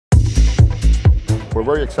We're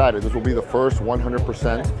very excited. This will be the first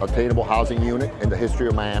 100% attainable housing unit in the history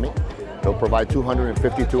of Miami. It'll provide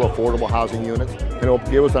 252 affordable housing units, and it'll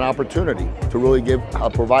give us an opportunity to really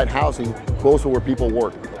provide housing close to where people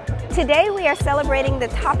work. Today we are celebrating the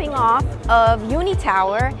topping off of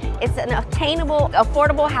Unitower. It's an attainable,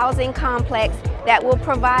 affordable housing complex that will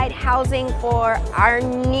provide housing for our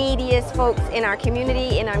neediest folks in our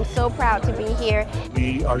community, and I'm so proud to be here.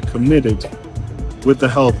 We are committed, with the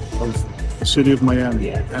help of the City of Miami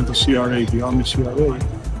and the CRA, the Omni CRA,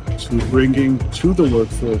 to bringing to the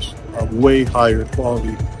workforce a way higher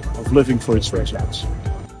quality of living for its residents.